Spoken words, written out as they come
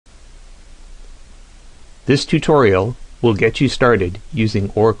This tutorial will get you started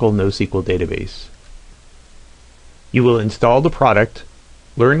using Oracle NoSQL Database. You will install the product,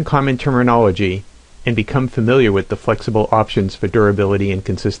 learn common terminology, and become familiar with the flexible options for durability and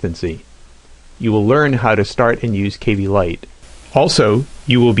consistency. You will learn how to start and use KV Lite. Also,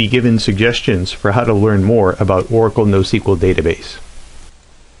 you will be given suggestions for how to learn more about Oracle NoSQL Database.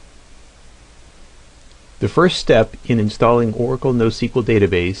 The first step in installing Oracle NoSQL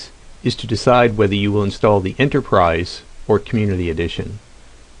Database is to decide whether you will install the Enterprise or Community Edition.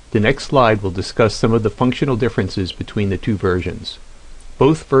 The next slide will discuss some of the functional differences between the two versions.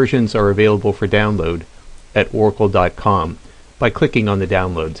 Both versions are available for download at oracle.com by clicking on the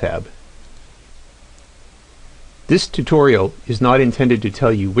Download tab. This tutorial is not intended to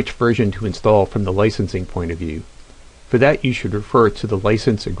tell you which version to install from the licensing point of view. For that, you should refer to the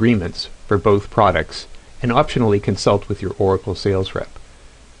license agreements for both products and optionally consult with your Oracle sales rep.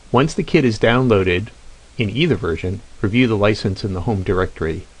 Once the kit is downloaded in either version, review the license in the home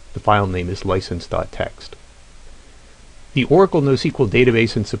directory. The file name is license.txt. The Oracle NoSQL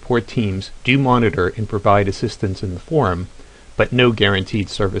Database and support teams do monitor and provide assistance in the forum, but no guaranteed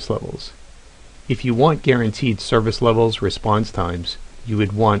service levels. If you want guaranteed service levels, response times, you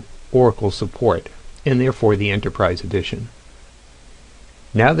would want Oracle support, and therefore the Enterprise Edition.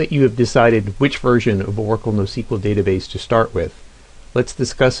 Now that you have decided which version of Oracle NoSQL Database to start with, let's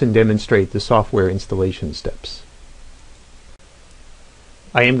discuss and demonstrate the software installation steps.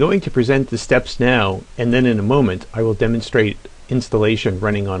 I am going to present the steps now, and then in a moment I will demonstrate installation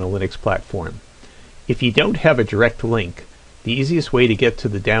running on a Linux platform. If you don't have a direct link, the easiest way to get to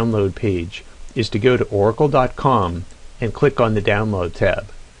the download page is to go to oracle.com and click on the Download tab.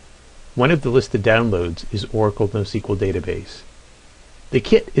 One of the listed downloads is Oracle NoSQL Database. The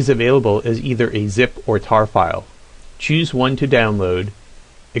kit is available as either a zip or tar file. Choose one to download,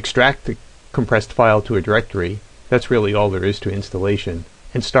 extract the compressed file to a directory, that's really all there is to installation,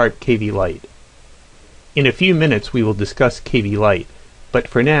 and start KV Lite. In a few minutes we will discuss KV Lite, but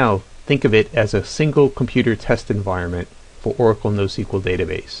for now think of it as a single computer test environment for Oracle NoSQL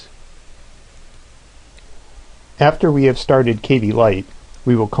Database. After we have started KV Lite,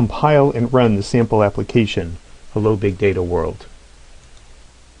 we will compile and run the sample application, Hello Big Data World.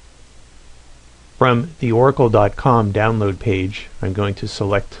 From the oracle.com download page, I'm going to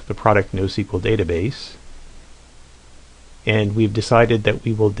select the product NoSQL Database, and we've decided that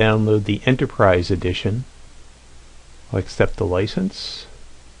we will download the Enterprise Edition. I'll accept the license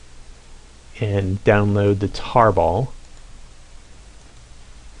and download the tarball.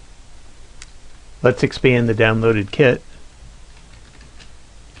 Let's expand the downloaded kit.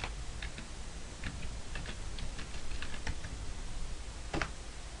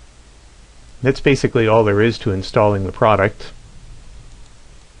 That's basically all there is to installing the product.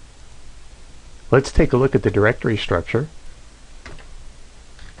 Let's take a look at the directory structure.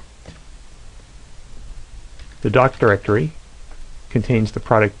 The doc directory contains the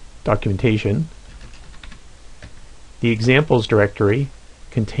product documentation. The examples directory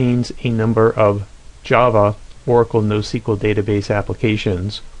contains a number of Java Oracle NoSQL Database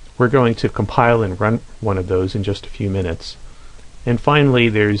applications. We're going to compile and run one of those in just a few minutes. And finally,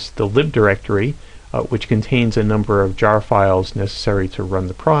 there's the lib directory, which contains a number of jar files necessary to run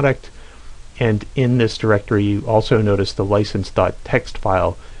the product. And in this directory, you also notice the license.txt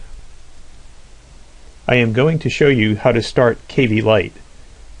file. I am going to show you how to start KV Lite.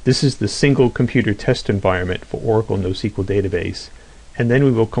 This is the single computer test environment for Oracle NoSQL Database. And then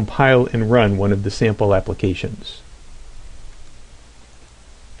we will compile and run one of the sample applications.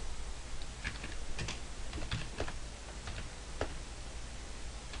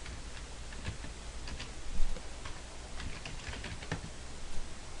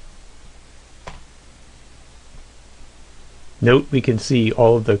 Note we can see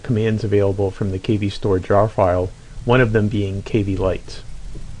all of the commands available from the kvstore jar file, one of them being KV Lite.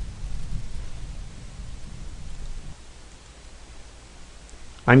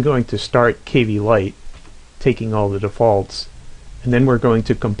 I'm going to start KV Lite, taking all the defaults, and then we're going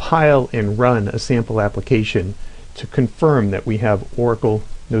to compile and run a sample application to confirm that we have Oracle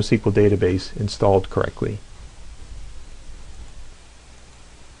NoSQL Database installed correctly.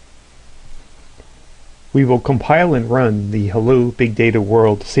 We will compile and run the Hello Big Data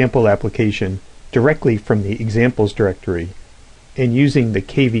World sample application directly from the examples directory and using the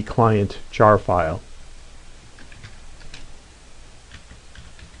KV client jar file.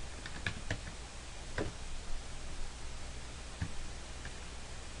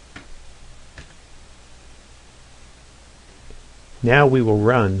 Now we will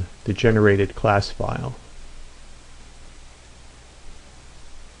run the generated class file.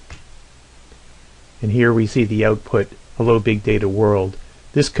 and here we see the output, Hello Big Data World.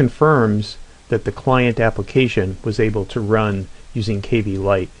 This confirms that the client application was able to run using KV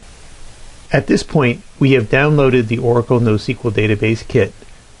Lite. At this point, we have downloaded the Oracle NoSQL Database kit,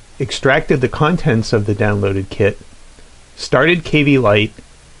 extracted the contents of the downloaded kit, started KV Lite,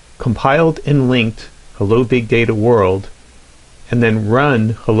 compiled and linked Hello Big Data World, and then run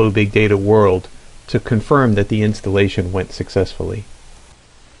Hello Big Data World to confirm that the installation went successfully.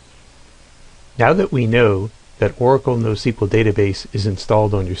 Now that we know that Oracle NoSQL Database is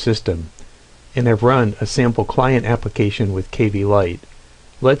installed on your system and have run a sample client application with KV Lite,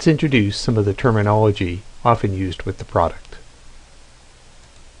 let's introduce some of the terminology often used with the product.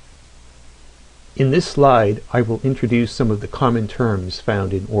 In this slide, I will introduce some of the common terms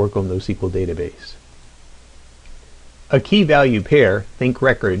found in Oracle NoSQL Database. A key-value pair, think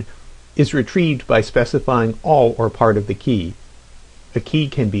record, is retrieved by specifying all or part of the key. A key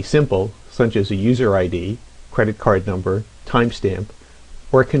can be simple, such as a user ID, credit card number, timestamp,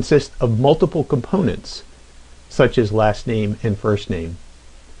 or consist of multiple components, such as last name and first name.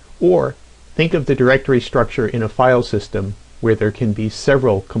 Or think of the directory structure in a file system where there can be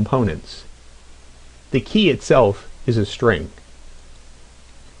several components. The key itself is a string.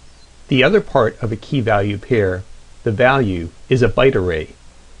 The other part of a key-value pair, the value, is a byte array.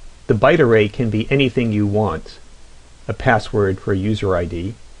 The byte array can be anything you want: a password for a user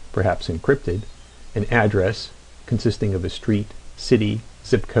ID, perhaps encrypted, an address consisting of a street, city,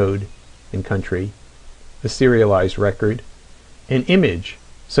 zip code, and country, a serialized record, an image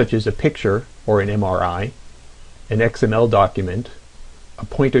such as a picture or an MRI, an XML document, a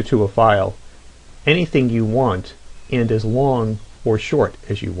pointer to a file, anything you want and as long or short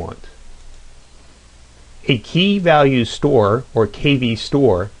as you want. A key value store, or KV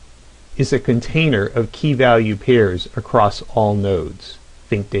store, is a container of key value pairs across all nodes.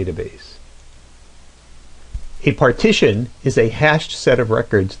 Think database. A partition is a hashed set of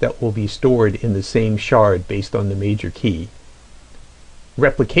records that will be stored in the same shard based on the major key.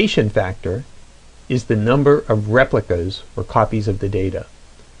 Replication factor is the number of replicas or copies of the data.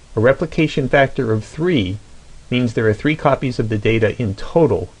 A replication factor of 3 means there are 3 copies of the data in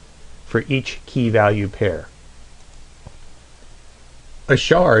total for each key value pair. A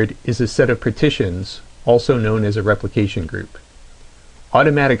shard is a set of partitions, also known as a replication group.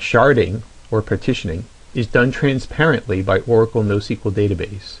 Automatic sharding, or partitioning, is done transparently by Oracle NoSQL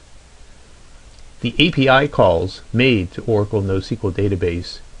Database. The API calls made to Oracle NoSQL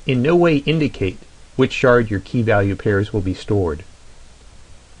Database in no way indicate which shard your key value pairs will be stored.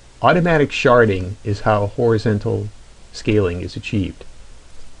 Automatic sharding is how horizontal scaling is achieved.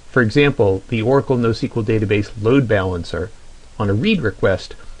 For example, the Oracle NoSQL Database load balancer on a read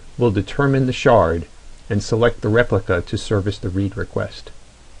request will determine the shard and select the replica to service the read request.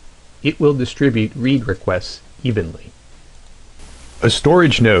 It will distribute read requests evenly. A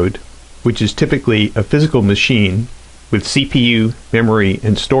storage node, which is typically a physical machine with CPU, memory,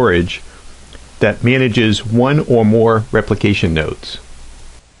 and storage that manages one or more replication nodes.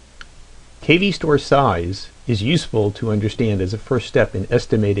 KV store size is useful to understand as a first step in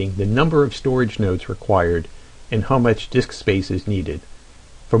estimating the number of storage nodes required and how much disk space is needed.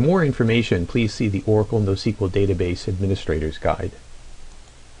 For more information, please see the Oracle NoSQL Database Administrator's Guide.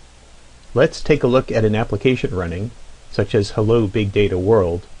 Let's take a look at an application running, such as Hello Big Data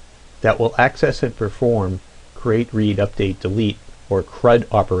World, that will access and perform create, read, update, delete, or CRUD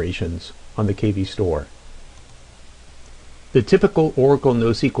operations on the KV store. The typical Oracle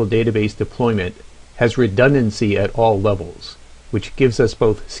NoSQL Database deployment has redundancy at all levels, which gives us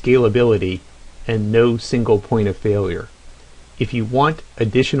both scalability and no single point of failure. If you want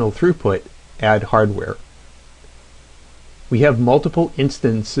additional throughput, add hardware. We have multiple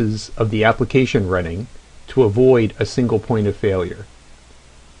instances of the application running to avoid a single point of failure.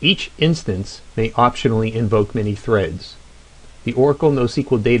 Each instance may optionally invoke many threads. The Oracle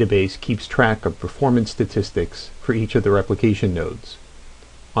NoSQL Database keeps track of performance statistics for each of the replication nodes.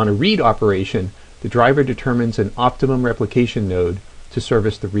 On a read operation, the driver determines an optimum replication node to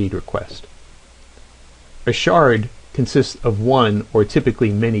service the read request. A shard consists of one or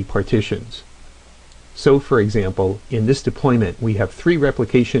typically many partitions. So, for example, in this deployment we have 3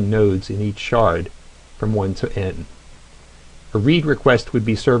 replication nodes in each shard from 1 to n. A read request would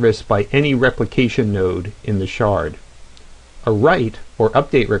be serviced by any replication node in the shard. A write or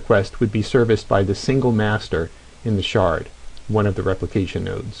update request would be serviced by the single master in the shard, one of the replication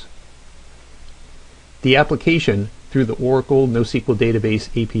nodes. The application, through the Oracle NoSQL Database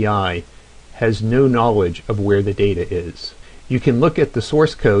API, has no knowledge of where the data is. You can look at the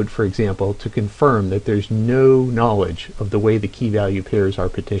source code, for example, to confirm that there's no knowledge of the way the key value pairs are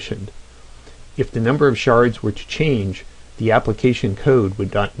partitioned. If the number of shards were to change, the application code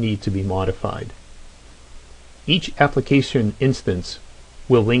would not need to be modified. Each application instance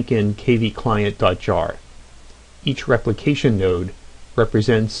will link in kvclient.jar. Each replication node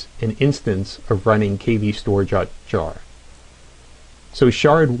represents an instance of running kvstore.jar. So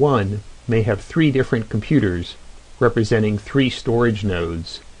shard 1 may have 3 different computers representing 3 storage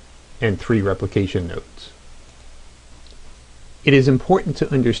nodes and 3 replication nodes. It is important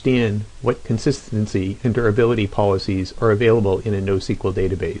to understand what consistency and durability policies are available in a NoSQL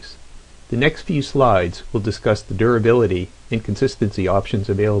database. The next few slides will discuss the durability and consistency options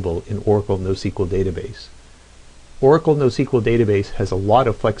available in Oracle NoSQL Database. Oracle NoSQL Database has a lot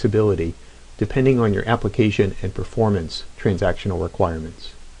of flexibility depending on your application and performance transactional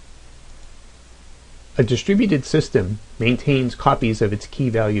requirements. A distributed system maintains copies of its key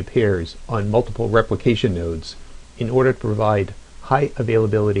value pairs on multiple replication nodes in order to provide high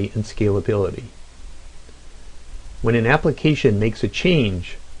availability and scalability. When an application makes a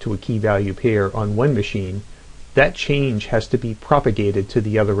change to a key value pair on one machine, that change has to be propagated to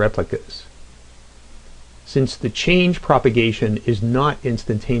the other replicas. Since the change propagation is not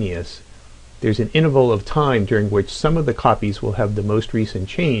instantaneous, there's an interval of time during which some of the copies will have the most recent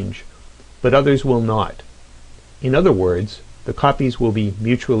change, but others will not. In other words, the copies will be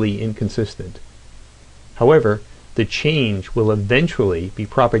mutually inconsistent. However, the change will eventually be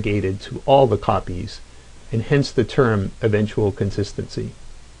propagated to all the copies, and hence the term eventual consistency.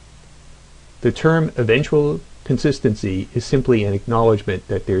 The term eventual consistency is simply an acknowledgement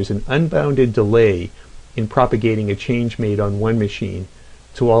that there is an unbounded delay in propagating a change made on one machine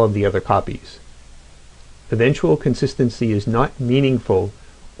to all of the other copies. Eventual consistency is not meaningful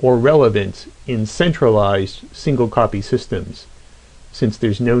or relevant in centralized single copy systems, since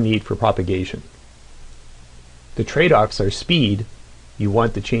there's no need for propagation. The trade-offs are speed, you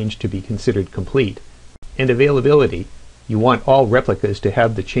want the change to be considered complete, and availability, you want all replicas to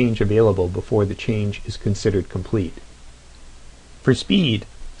have the change available before the change is considered complete. For speed,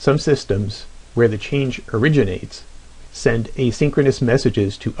 some systems, where the change originates, send asynchronous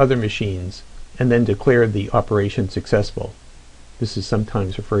messages to other machines and then declare the operation successful. This is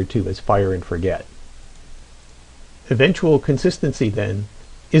sometimes referred to as fire and forget. Eventual consistency, then,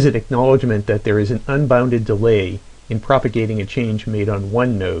 is an acknowledgement that there is an unbounded delay in propagating a change made on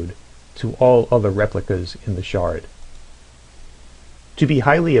one node to all other replicas in the shard. To be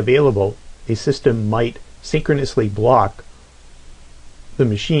highly available, a system might synchronously block the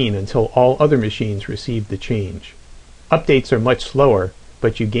machine until all other machines receive the change. Updates are much slower,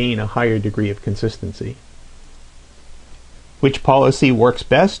 but you gain a higher degree of consistency. Which policy works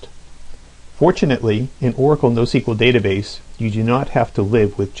best? Fortunately, in Oracle NoSQL Database, you do not have to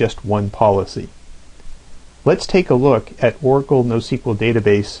live with just one policy. Let's take a look at Oracle NoSQL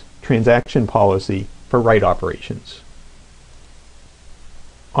Database transaction policy for write operations.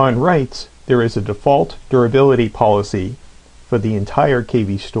 On writes, there is a default durability policy for the entire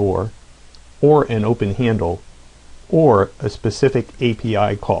KV store, or an open handle, or a specific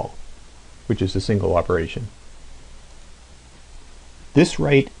API call, which is a single operation. This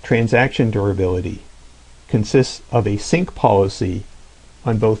write transaction durability consists of a sync policy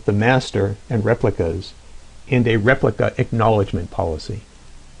on both the master and replicas, and a replica acknowledgement policy.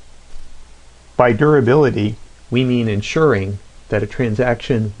 By durability, we mean ensuring that a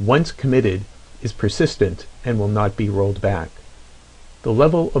transaction, once committed, is persistent and will not be rolled back. The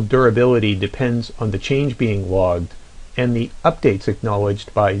level of durability depends on the change being logged and the updates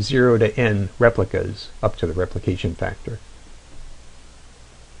acknowledged by 0 to n replicas up to the replication factor.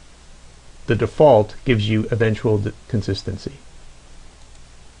 The default gives you eventual consistency.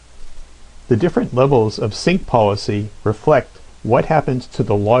 The different levels of sync policy reflect what happens to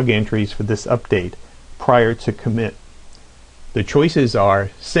the log entries for this update prior to commit. The choices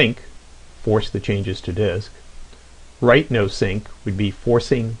are sync, force the changes to disk; write no sync would be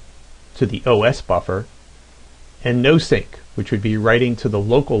forcing to the OS buffer; and no sync, which would be writing to the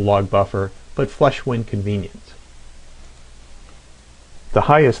local log buffer but flush when convenient. The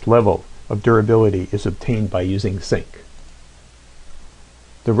highest level of durability is obtained by using sync.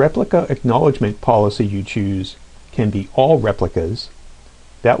 The replica acknowledgement policy you choose can be all replicas.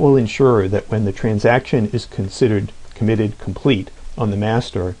 That will ensure that when the transaction is considered committed complete on the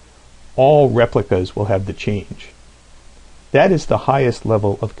master, all replicas will have the change. That is the highest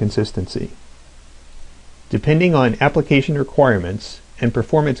level of consistency. Depending on application requirements and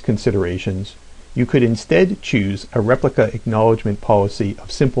performance considerations, you could instead choose a replica acknowledgement policy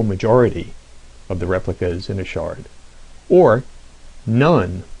of simple majority of the replicas in a shard, or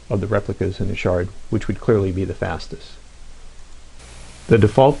none of the replicas in a shard, which would clearly be the fastest. The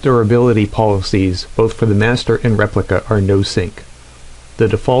default durability policies, both for the master and replica, are no sync. The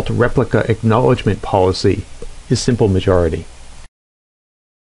default replica acknowledgement policy is simple majority.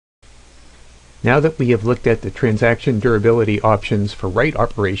 Now that we have looked at the transaction durability options for write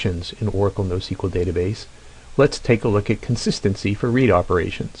operations in Oracle NoSQL Database, let's take a look at consistency for read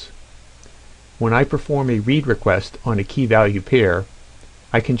operations. When I perform a read request on a key-value pair,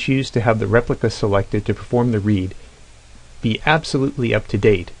 I can choose to have the replica selected to perform the read be absolutely up to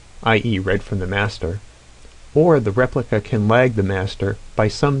date, i.e. read from the master, or the replica can lag the master by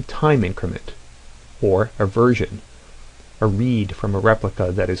some time increment, or a version, a read from a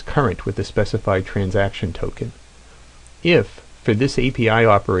replica that is current with the specified transaction token. If, for this API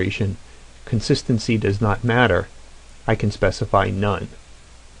operation, consistency does not matter, I can specify none.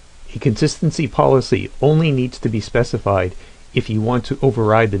 A consistency policy only needs to be specified if you want to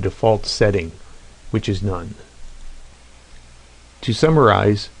override the default setting, which is none. To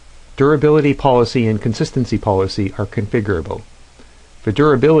summarize, durability policy and consistency policy are configurable. For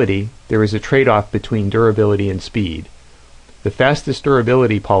durability, there is a trade-off between durability and speed. The fastest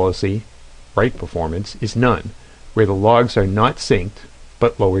durability policy, write performance, is none, where the logs are not synced,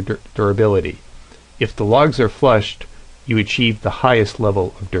 but lower durability. If the logs are flushed, you achieve the highest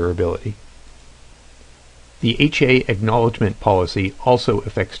level of durability. The HA acknowledgement policy also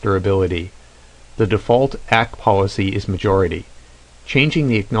affects durability. The default ACK policy is majority. Changing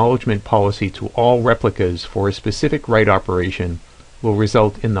the acknowledgement policy to all replicas for a specific write operation will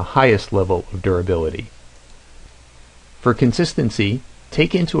result in the highest level of durability. For consistency,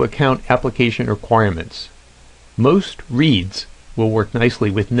 take into account application requirements. Most reads will work nicely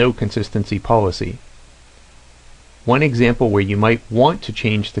with no consistency policy. One example where you might want to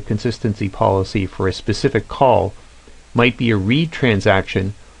change the consistency policy for a specific call might be a read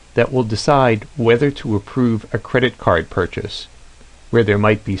transaction that will decide whether to approve a credit card purchase, where there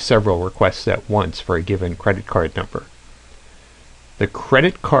might be several requests at once for a given credit card number. The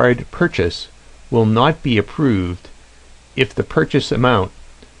credit card purchase will not be approved if the purchase amount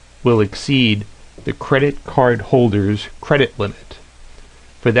will exceed the credit card holder's credit limit.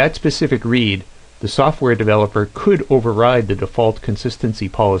 For that specific read, the software developer could override the default consistency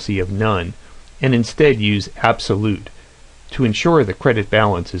policy of none and instead use absolute to ensure the credit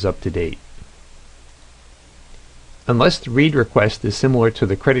balance is up to date. Unless the read request is similar to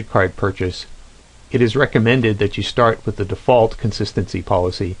the credit card purchase, it is recommended that you start with the default consistency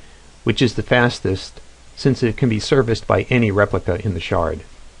policy, which is the fastest since it can be serviced by any replica in the shard.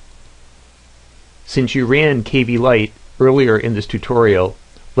 Since you ran KV-Lite earlier in this tutorial,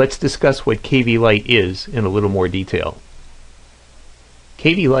 let's discuss what KV-Lite is in a little more detail.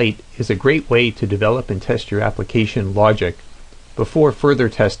 KV-Lite is a great way to develop and test your application logic before further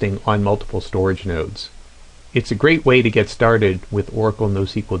testing on multiple storage nodes. It's a great way to get started with Oracle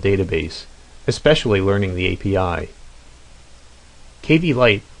NoSQL Database, especially learning the API.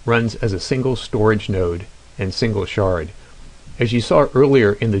 KV-Lite runs as a single storage node and single shard. As you saw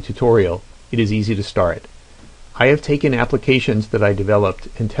earlier in the tutorial, it is easy to start. I have taken applications that I developed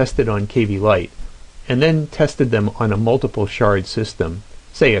and tested on KV-Lite, and then tested them on a multiple shard system,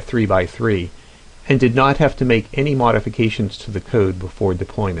 say a 3x3, and did not have to make any modifications to the code before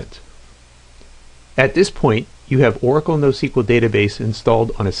deployment. At this point, you have Oracle NoSQL Database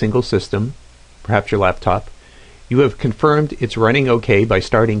installed on a single system, perhaps your laptop. You have confirmed it's running OK by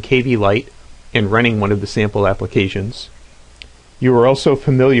starting KV-Lite and running one of the sample applications. You are also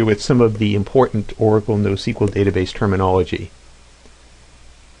familiar with some of the important Oracle NoSQL Database terminology.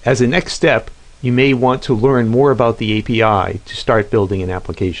 As a next step, you may want to learn more about the API to start building an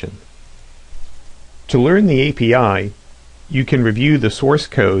application. To learn the API, you can review the source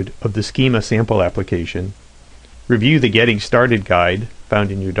code of the schema sample application, review the Getting Started guide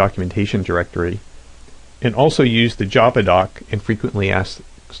found in your documentation directory, and also use the Java doc and frequently asked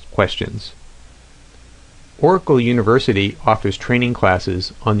questions. Oracle University offers training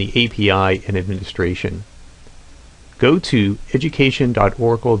classes on the API and administration. Go to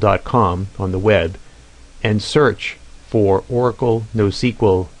education.oracle.com on the web and search for Oracle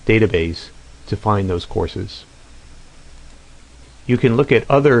NoSQL Database to find those courses. You can look at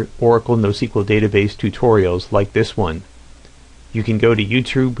other Oracle NoSQL Database tutorials like this one. You can go to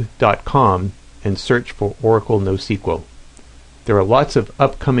youtube.com and search for Oracle NoSQL. There are lots of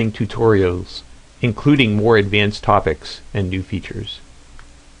upcoming tutorials, including more advanced topics and new features.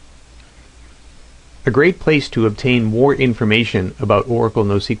 A great place to obtain more information about Oracle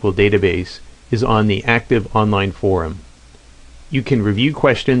NoSQL Database is on the active online forum. You can review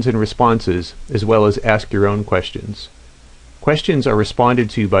questions and responses as well as ask your own questions. Questions are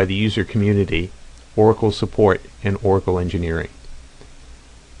responded to by the user community, Oracle support, and Oracle engineering.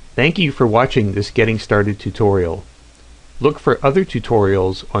 Thank you for watching this Getting Started tutorial. Look for other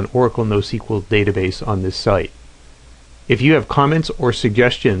tutorials on Oracle NoSQL Database on this site. If you have comments or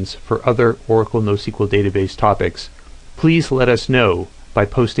suggestions for other Oracle NoSQL Database topics, please let us know by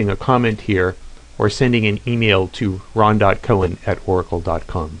posting a comment here or sending an email to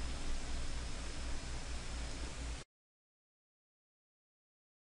ron.cohen@oracle.com.